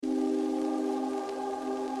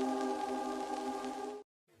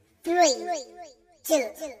3, 2,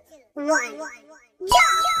 1, go!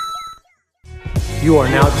 You are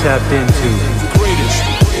now tapped into the greatest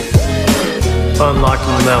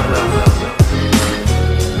Unlocking Level.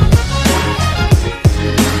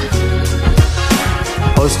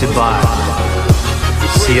 Hosted by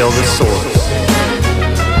CL the Source.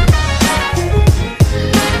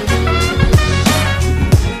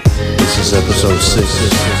 This is episode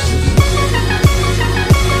 6.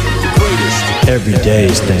 Every day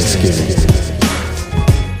is Thanksgiving.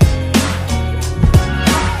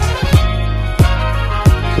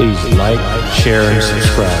 Please like, share, and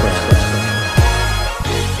subscribe.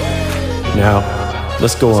 Now,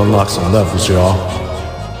 let's go unlock some levels, y'all.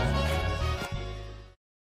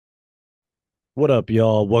 What up,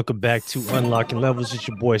 y'all? Welcome back to Unlocking Levels. It's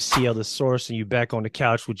your boy CL the Source, and you back on the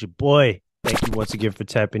couch with your boy. Thank you once again for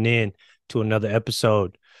tapping in to another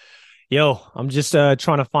episode. Yo, I'm just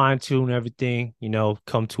trying to fine-tune everything,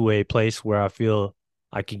 come to a place where I feel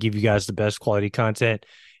I can give you guys the best quality content.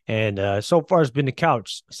 And so far, it's been the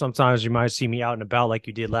couch. Sometimes you might see me out and about like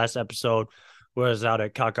you did last episode, where I was out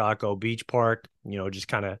at Kaka'ako Beach Park, just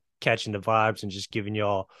kind of catching the vibes and just giving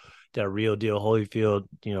y'all that real deal Holyfield,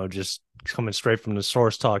 just coming straight from the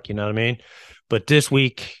source talk, you know what I mean? But this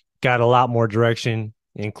week, got a lot more direction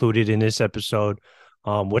included in this episode.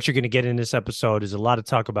 What you're going to get in this episode is a lot of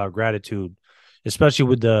talk about gratitude, especially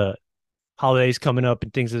with the holidays coming up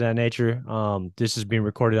and things of that nature. This is being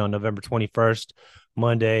recorded on November 21st,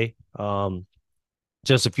 Monday,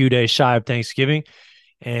 just a few days shy of Thanksgiving.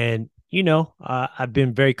 And, I've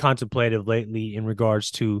been very contemplative lately in regards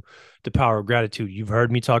to the power of gratitude. You've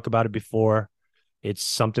heard me talk about it before. It's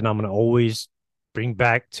something I'm going to always come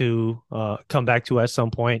back to at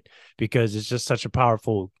some point, because it's just such a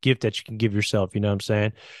powerful gift that you can give yourself. You know what I'm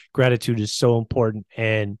saying? Gratitude is so important.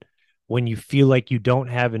 And when you feel like you don't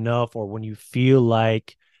have enough, or when you feel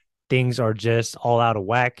like things are just all out of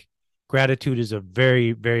whack, gratitude is a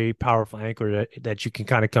very, very powerful anchor that you can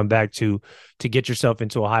kind of come back to get yourself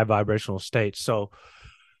into a high vibrational state. So,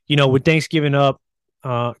 with Thanksgiving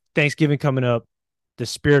coming up, the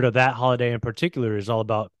spirit of that holiday in particular is all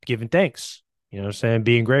about giving thanks. You know what I'm saying?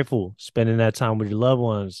 Being grateful, spending that time with your loved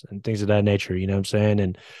ones and things of that nature, you know what I'm saying?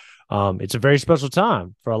 And it's a very special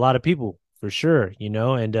time for a lot of people, for sure,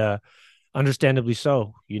 and understandably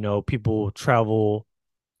so. People travel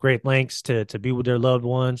great lengths to be with their loved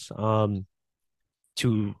ones,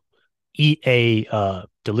 to eat a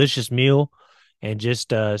delicious meal and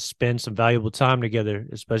just spend some valuable time together,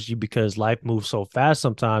 especially because life moves so fast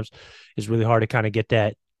sometimes. It's really hard to kind of get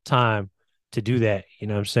that time to do that. You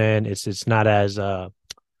know what I'm saying? It's not as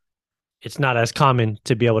common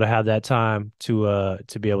to be able to have that time to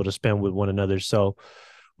be able to spend with one another. So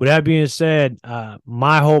with that being said,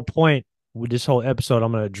 my whole point with this whole episode,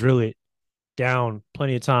 I'm going to drill it down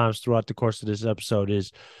plenty of times throughout the course of this episode,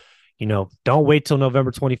 is, don't wait till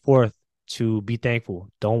November 24th to be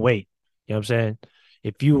thankful. Don't wait. You know what I'm saying?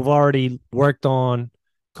 If you've already worked on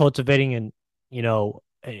cultivating an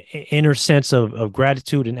inner sense of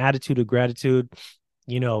gratitude and attitude of gratitude,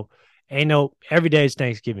 every day is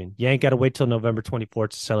Thanksgiving. You ain't got to wait till November 24th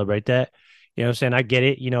to celebrate that. You know what I'm saying? I get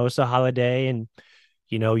it. It's a holiday, and,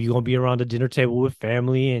 you're going to be around the dinner table with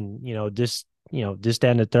family and, this, that,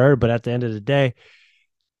 and the third. But at the end of the day,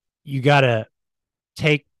 you got to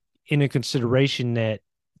take into consideration that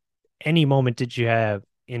any moment that you have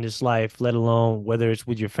in this life, let alone whether it's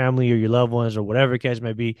with your family or your loved ones or whatever the case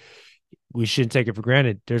may be, we shouldn't take it for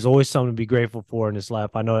granted. There's always something to be grateful for in this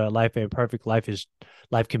life. I know that life ain't perfect. Life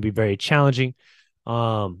can be very challenging.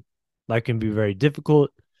 Life can be very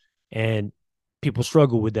difficult, and people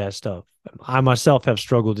struggle with that stuff. I myself have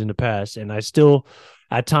struggled in the past, and I still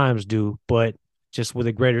at times do, but just with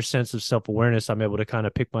a greater sense of self-awareness, I'm able to kind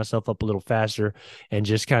of pick myself up a little faster and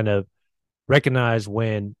just kind of recognize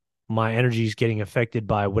when my energy is getting affected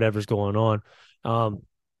by whatever's going on.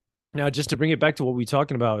 Now, just to bring it back to what we're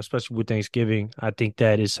talking about, especially with Thanksgiving, I think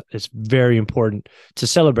that it's very important to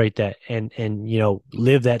celebrate that and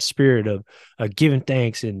live that spirit of giving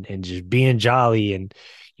thanks and just being jolly and,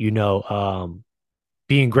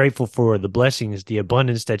 being grateful for the blessings, the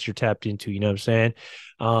abundance that you're tapped into, you know what I'm saying?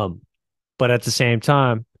 But at the same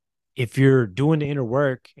time, if you're doing the inner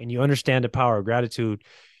work and you understand the power of gratitude,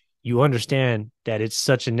 you understand that it's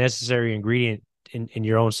such a necessary ingredient in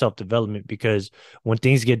your own self-development, because when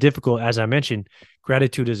things get difficult, as I mentioned,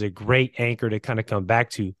 gratitude is a great anchor to kind of come back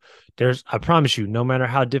to. I promise you, no matter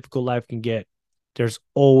how difficult life can get, there's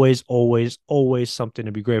always, always, always something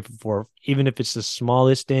to be grateful for, even if it's the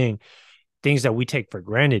smallest things that we take for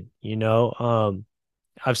granted.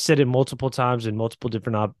 I've said it multiple times in multiple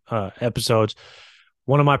different episodes.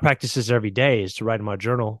 One of my practices every day is to write in my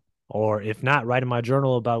journal or if not, write in my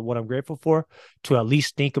journal about what I'm grateful for, to at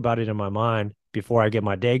least think about it in my mind before I get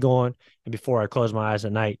my day going and before I close my eyes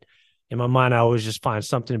at night. In my mind, I always just find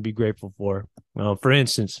something to be grateful for. For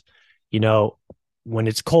instance, you know, when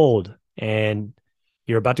it's cold and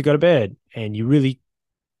you're about to go to bed and you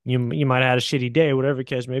might have had a shitty day, whatever the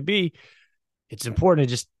case may be, it's important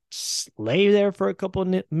to just lay there for a couple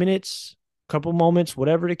of minutes, couple moments,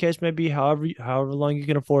 whatever the case may be, however long you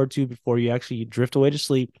can afford to before you actually drift away to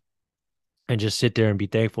sleep, and just sit there and be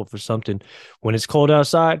thankful for something. When it's cold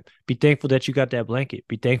outside, be thankful that you got that blanket.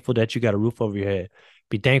 Be thankful that you got a roof over your head.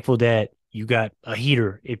 Be thankful that you got a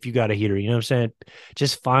heater if you got a heater. You know what I'm saying?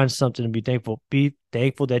 Just find something to be thankful. Be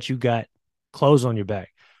thankful that you got clothes on your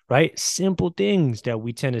back, right? Simple things that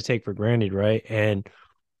we tend to take for granted, right? And,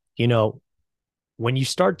 you know, when you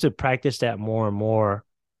start to practice that more and more,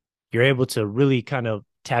 you're able to really kind of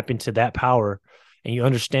tap into that power, and you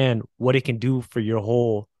understand what it can do for your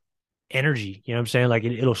whole energy. You know what I'm saying? Like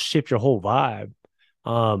it'll shift your whole vibe.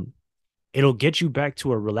 Um, it'll get you back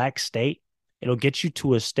to a relaxed state. It'll get you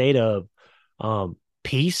to a state of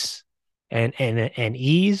peace and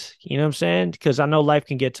ease. You know what I'm saying? Because I know life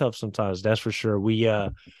can get tough sometimes. That's for sure. We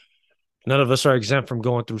none of us are exempt from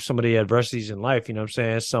going through some of the adversities in life. You know what I'm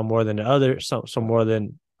saying? Some more than the other. Some more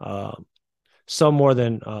than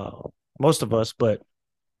most of us. But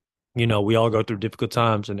you know, we all go through difficult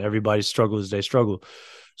times, and everybody struggles as they struggle.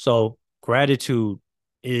 So gratitude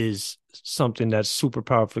is something that's super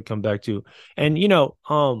powerful to come back to. And you know,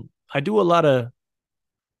 I do a lot of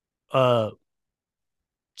uh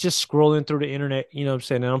just scrolling through the internet, you know what I'm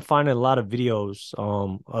saying? And I'm finding a lot of videos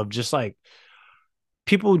of just like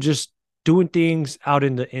people just doing things out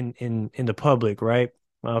in the public, right?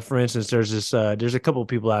 For instance, there's a couple of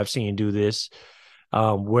people I've seen do this,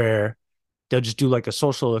 where they'll just do like a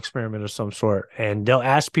social experiment of some sort, and they'll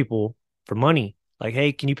ask people for money, like,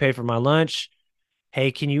 "Hey, can you pay for my lunch?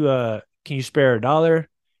 Hey, can you spare $1?"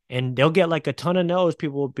 And they'll get like a ton of no's.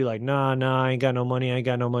 People will be like, nah, I ain't got no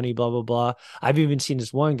money, blah, blah, blah. I've even seen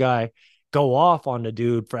this one guy go off on the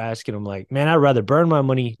dude for asking him, like, man, I'd rather burn my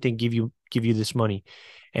money than give you this money.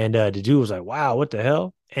 And the dude was like, wow, what the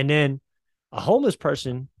hell? And then a homeless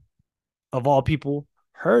person of all people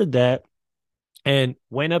heard that and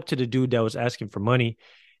went up to the dude that was asking for money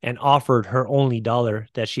and offered her only dollar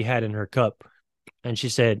that she had in her cup. And she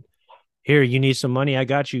said, here, you need some money? I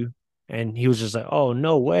got you. And he was just like, oh,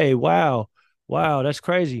 no way. Wow. Wow. That's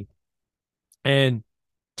crazy. And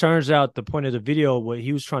turns out the point of the video, what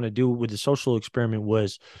he was trying to do with the social experiment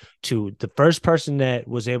was to the first person that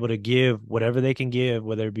was able to give whatever they can give,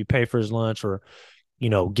 whether it be pay for his lunch or, you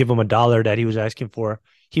know, give him $1 that he was asking for,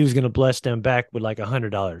 he was going to bless them back with like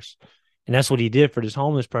 $100. And that's what he did for this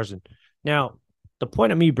homeless person. Now, the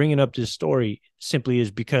point of me bringing up this story simply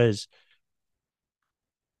is because,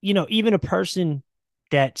 you know, even a person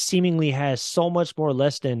that seemingly has so much more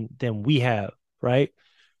less than we have, right?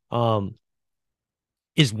 Um,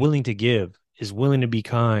 is willing to give, is willing to be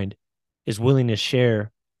kind, is willing to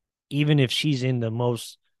share, even if she's in the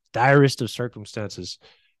most direst of circumstances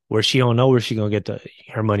where she don't know where she gonna get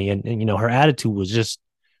her money. And you know, her attitude was just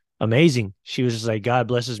amazing. She was just like, God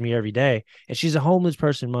blesses me every day. And she's a homeless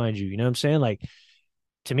person, mind you. You know what I'm saying? Like,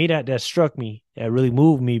 to me, that struck me. That really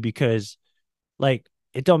moved me because, like,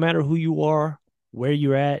 it don't matter who you are, where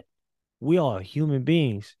you're at. We all human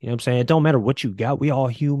beings. You know what I'm saying? It don't matter what you got. We all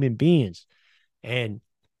human beings. And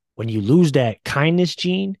when you lose that kindness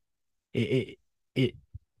gene, it, it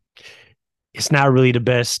it's not really the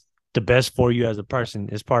best for you as a person.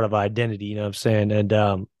 It's part of identity. You know what I'm saying? And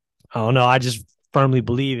I don't know. I just firmly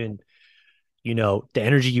believe in, you know, the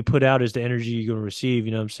energy you put out is the energy you're gonna receive.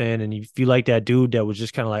 You know what I'm saying? And if you like that dude that was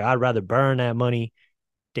just kind of like, I'd rather burn that money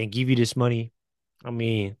than give you this money. I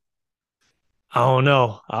mean, I don't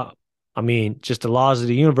know. I mean, just the laws of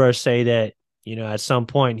the universe say that, you know, at some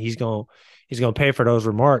point he's gonna pay for those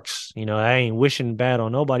remarks. You know, I ain't wishing bad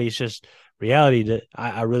on nobody. It's just reality that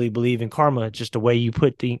I really believe in karma. Just the way you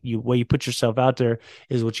put way you put yourself out there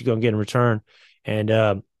is what you're gonna get in return.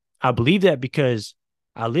 And I believe that because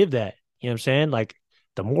I live that. You know what I'm saying? Like,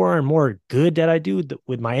 the more and more good that I do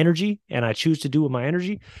with my energy, and I choose to do with my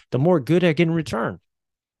energy, the more good I get in return.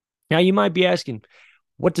 Now, you might be asking,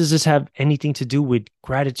 what does this have anything to do with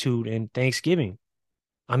gratitude and Thanksgiving?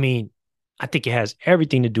 I mean, I think it has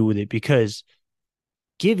everything to do with it because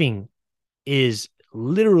giving is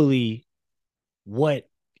literally what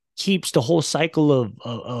keeps the whole cycle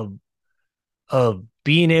of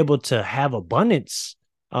being able to have abundance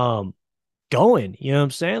going. You know what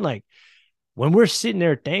I'm saying? Like, when we're sitting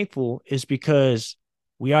there thankful, it's because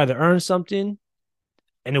we either earned something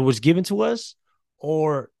and it was given to us,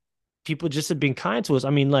 or people just have been kind to us. I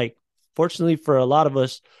mean, like, fortunately for a lot of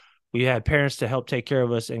us, we had parents to help take care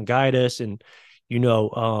of us and guide us and,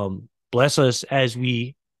 bless us as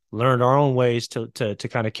we learned our own ways to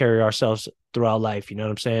kind of carry ourselves throughout life. You know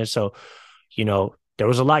what I'm saying? So, there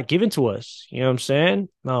was a lot given to us, you know what I'm saying?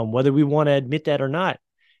 Whether we want to admit that or not.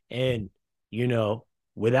 And, you know,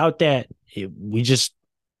 without that, we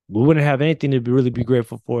wouldn't have anything to really be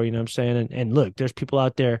grateful for, you know what I'm saying? And look, there's people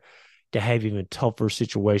out there that have even tougher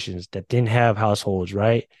situations that didn't have households,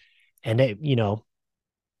 right? And they,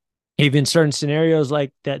 even certain scenarios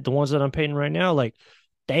like that, the ones that I'm painting right now, like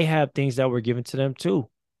they have things that were given to them too.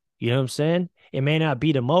 You know what I'm saying? It may not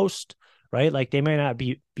be the most, right? Like they may not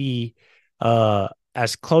be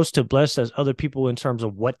as close to blessed as other people in terms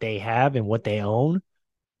of what they have and what they own.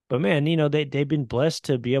 But man, they've been blessed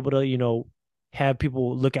to be able to, have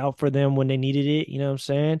people look out for them when they needed it. You know what I'm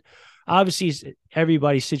saying? Obviously,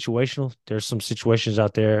 everybody's situational. There's some situations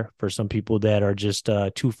out there for some people that are just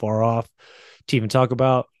too far off to even talk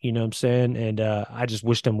about. You know what I'm saying? And I just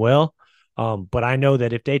wish them well. But I know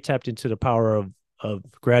that if they tapped into the power of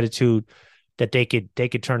gratitude, that they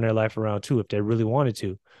could turn their life around too if they really wanted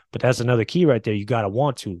to. But that's another key right there. You gotta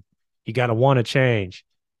want to. You gotta want to change.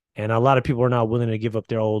 And a lot of people are not willing to give up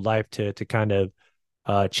their old life to kind of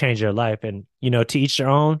change their life. And, to each their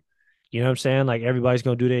own, you know what I'm saying? Like everybody's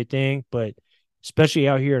going to do their thing, but especially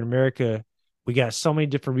out here in America, we got so many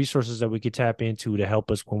different resources that we could tap into to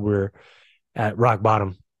help us when we're at rock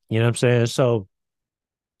bottom. You know what I'm saying? So,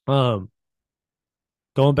 um,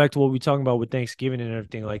 going back to what we talking about with Thanksgiving and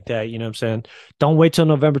everything like that, you know what I'm saying? Don't wait till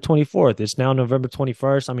November 24th. It's now November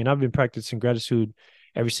 21st. I mean, I've been practicing gratitude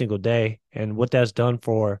every single day, and what that's done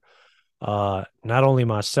for not only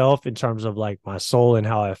myself in terms of like my soul and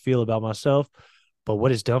how I feel about myself, but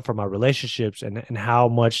what it's done for my relationships and how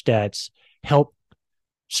much that's helped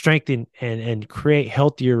strengthen and create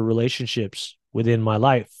healthier relationships within my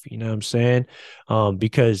life. You know what I'm saying?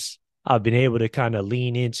 Because I've been able to kind of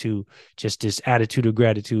lean into just this attitude of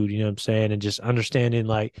gratitude, you know what I'm saying? And just understanding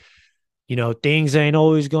like, things ain't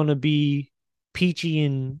always going to be peachy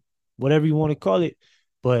and whatever you want to call it,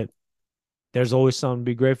 but there's always something to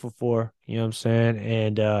be grateful for, you know what I'm saying?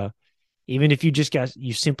 And even if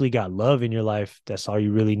you simply got love in your life, that's all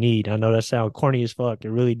you really need. I know that sounds corny as fuck. They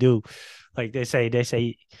really do. Like they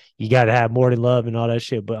say you got to have more than love and all that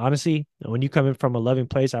shit. But honestly, when you come in from a loving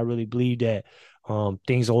place, I really believe that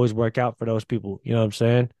things always work out for those people. You know what I'm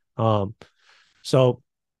saying? So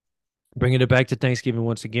bringing it back to Thanksgiving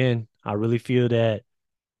once again, I really feel that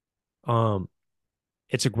um,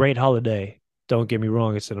 it's a great holiday. Don't get me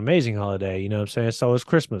wrong, it's an amazing holiday. You know what I'm saying? So is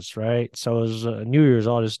Christmas, right? So is New Year's,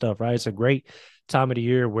 all this stuff, right? It's a great time of the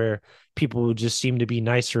year where people just seem to be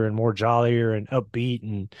nicer and more jollier and upbeat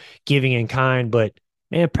and giving and kind. But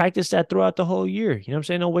man, practice that throughout the whole year. You know what I'm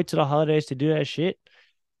saying? Don't wait till the holidays to do that shit.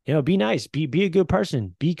 Be nice, be a good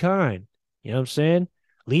person, be kind. You know what I'm saying?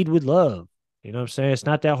 Lead with love. You know what I'm saying? It's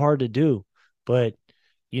not that hard to do, but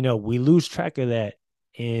we lose track of that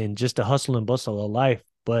in just the hustle and bustle of life.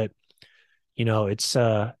 But it's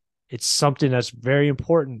something that's very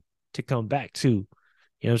important to come back to. You know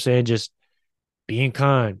what I'm saying? Just being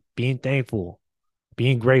kind, being thankful,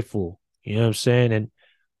 being grateful. You know what I'm saying? And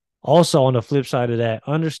also on the flip side of that,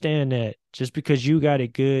 understand that just because you got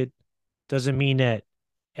it good doesn't mean that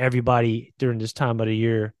everybody during this time of the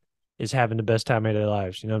year is having the best time of their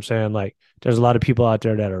lives. You know what I'm saying? Like there's a lot of people out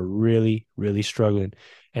there that are really, really struggling.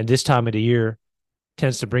 And this time of the year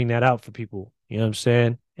tends to bring that out for people. You know what I'm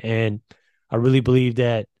saying? And I really believe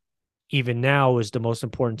that even now is the most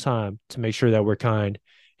important time to make sure that we're kind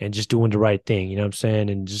and just doing the right thing. You know what I'm saying?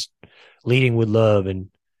 And just leading with love and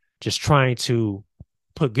just trying to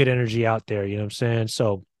put good energy out there. You know what I'm saying?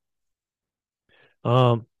 So,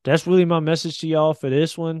 that's really my message to y'all for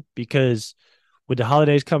this one, because with the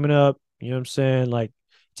holidays coming up, you know what I'm saying? Like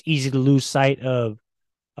it's easy to lose sight of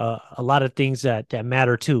a lot of things that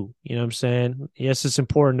matter too. You know what I'm saying? Yes, it's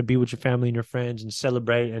important to be with your family and your friends and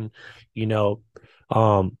celebrate and, you know,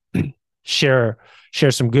 um, share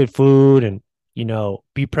some good food and,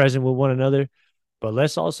 be present with one another. But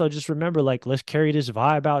let's also just remember, like, let's carry this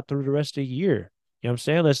vibe out through the rest of the year. You know what I'm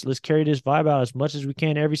saying? Let's carry this vibe out as much as we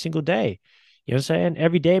can every single day. You know what I'm saying?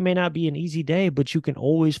 Every day may not be an easy day, but you can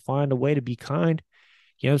always find a way to be kind.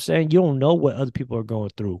 You know what I'm saying? You don't know what other people are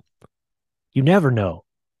going through. You never know.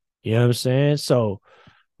 You know what I'm saying? So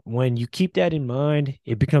when you keep that in mind,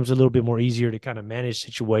 it becomes a little bit more easier to kind of manage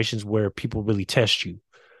situations where people really test you.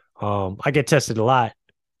 I get tested a lot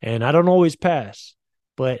and I don't always pass,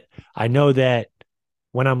 but I know that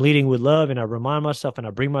when I'm leading with love and I remind myself and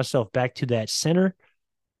I bring myself back to that center,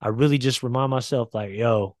 I really just remind myself like,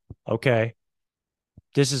 yo, okay,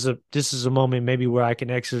 this is a moment maybe where I can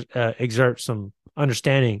exert some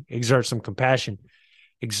understanding, exert some compassion,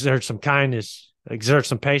 exert some kindness, exert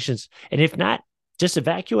some patience. And if not, just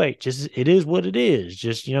evacuate. Just it is what it is.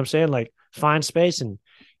 Just, you know what I'm saying? Like find space and,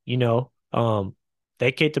 you know,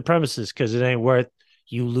 vacate the premises because it ain't worth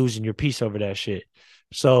you losing your peace over that shit.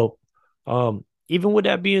 So even with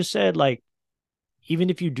that being said, like even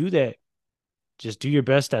if you do that, just do your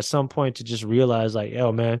best at some point to just realize like,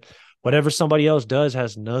 oh man, whatever somebody else does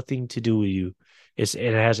has nothing to do with you. It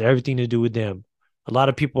has everything to do with them. A lot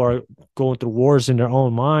of people are going through wars in their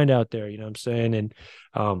own mind out there, you know what I'm saying?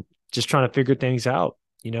 And just trying to figure things out,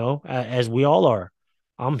 you know, as we all are.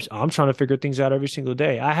 I'm trying to figure things out every single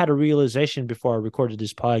day. I had a realization before I recorded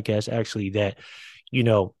this podcast actually that, you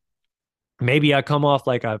know, maybe I come off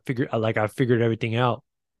like I figured everything out,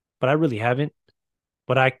 but I really haven't.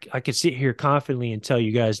 But I could sit here confidently and tell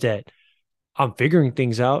you guys that I'm figuring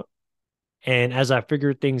things out. And as I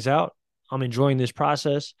figure things out, I'm enjoying this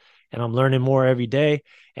process and I'm learning more every day.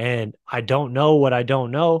 And I don't know what I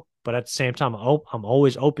don't know, but at the same time, I'm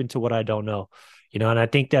always open to what I don't know, you know, and I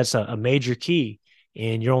think that's a major key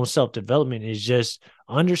in your own self-development is just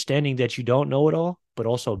understanding that you don't know it all, but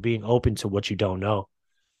also being open to what you don't know.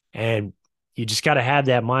 And you just got to have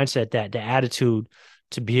that mindset, that the attitude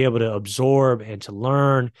to be able to absorb and to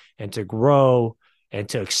learn and to grow and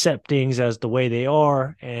to accept things as the way they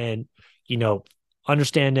are. And, you know,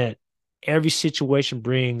 understand that every situation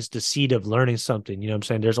brings the seed of learning something. You know what I'm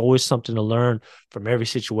saying? There's always something to learn from every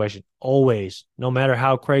situation. Always. No matter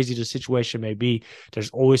how crazy the situation may be, there's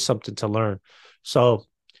always something to learn. So,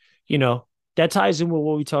 you know, that ties in with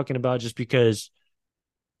what we're talking about just because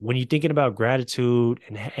when you're thinking about gratitude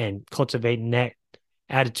and cultivating that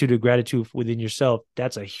attitude of gratitude within yourself,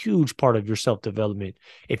 that's a huge part of your self-development.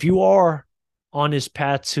 If you are on this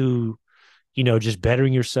path to, you know, just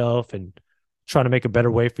bettering yourself and trying to make a better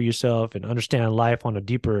way for yourself and understand life on a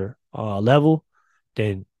deeper level,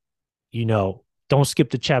 then, you know, don't skip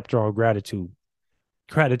the chapter on gratitude.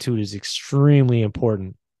 Gratitude is extremely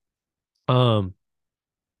important.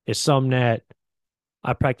 It's something that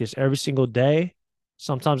I practice every single day.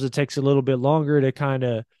 Sometimes it takes a little bit longer to kind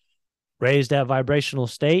of raise that vibrational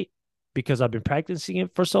state because I've been practicing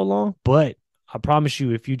it for so long. But I promise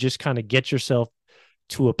you, if you just kind of get yourself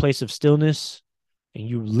to a place of stillness and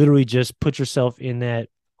you literally just put yourself in that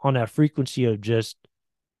on that frequency of just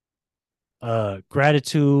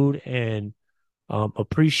gratitude and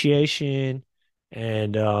appreciation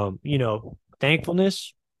and you know,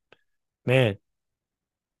 thankfulness, man,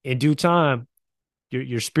 in due time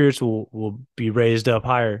your spirits will be raised up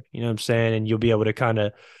higher, you know what I'm saying? And you'll be able to kind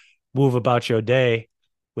of move about your day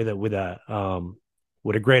with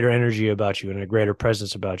a greater energy about you and a greater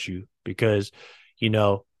presence about you because, you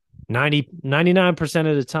know, 99%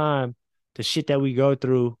 of the time, the shit that we go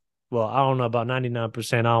through, well, I don't know about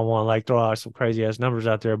 99%. I don't want to like throw out some crazy ass numbers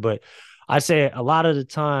out there, but I say a lot of the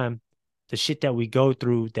time, the shit that we go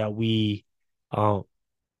through that we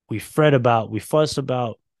fret about, we fuss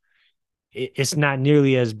about, it's not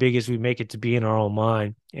nearly as big as we make it to be in our own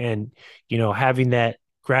mind. And, you know, having that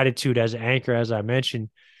gratitude as an anchor, as I mentioned,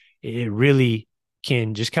 it really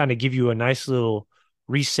can just kind of give you a nice little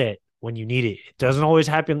reset when you need it. It doesn't always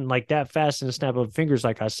happen like that fast in a snap of fingers,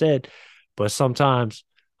 like I said, but sometimes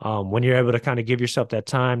when you're able to kind of give yourself that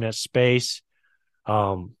time, that space,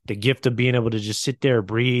 the gift of being able to just sit there,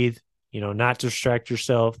 breathe, you know, not distract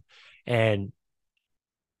yourself and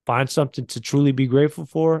find something to truly be grateful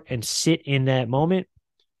for and sit in that moment,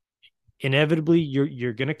 inevitably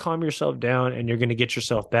you're going to calm yourself down and you're going to get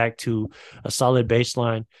yourself back to a solid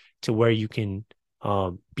baseline to where you can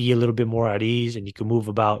be a little bit more at ease and you can move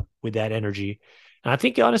about with that energy. And I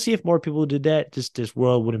think honestly, if more people did that, this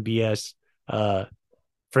world wouldn't be as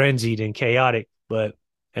frenzied and chaotic. But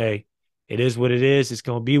hey, it is what it is. It's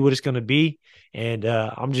going to be what it's going to be. And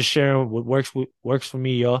I'm just sharing what works for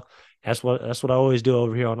me, y'all. That's what I always do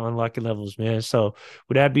over here on Unlocking Levels, man. So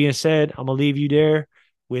with that being said, I'm gonna leave you there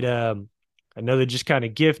with another just kind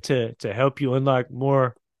of gift to help you unlock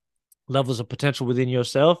more levels of potential within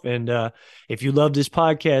yourself. And if you love this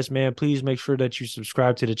podcast, man, please make sure that you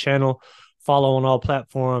subscribe to the channel, follow on all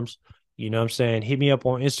platforms. You know what I'm saying? Hit me up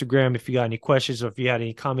on Instagram if you got any questions or if you had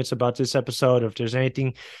any comments about this episode, or if there's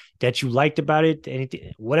anything that you liked about it,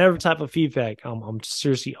 anything, whatever type of feedback, I'm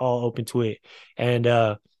seriously all open to it. And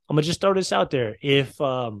I'm gonna just throw this out there. If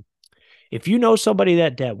you know somebody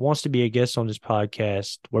that wants to be a guest on this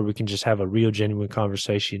podcast, where we can just have a real genuine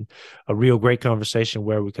conversation, a real great conversation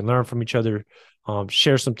where we can learn from each other,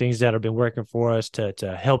 share some things that have been working for us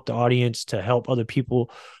to help the audience, to help other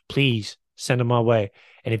people, please send them my way.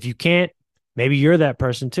 And if you can't, maybe you're that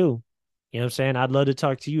person too. You know what I'm saying? I'd love to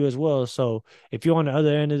talk to you as well. So if you're on the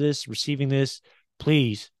other end of this, receiving this,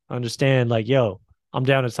 please understand, like, yo, I'm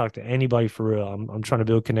down to talk to anybody for real. I'm trying to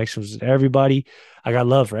build connections with everybody. I got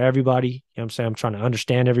love for everybody. You know what I'm saying? I'm trying to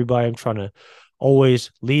understand everybody. I'm trying to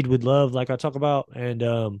always lead with love, like I talk about.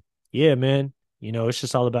 And yeah, man, it's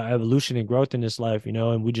just all about evolution and growth in this life,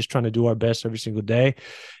 and we're just trying to do our best every single day.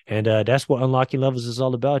 And that's what unlocking levels is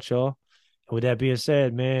all about, y'all. And with that being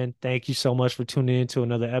said, man, thank you so much for tuning in to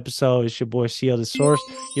another episode. It's your boy CL the Source,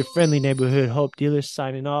 your friendly neighborhood hope dealer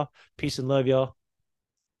signing off. Peace and love, y'all.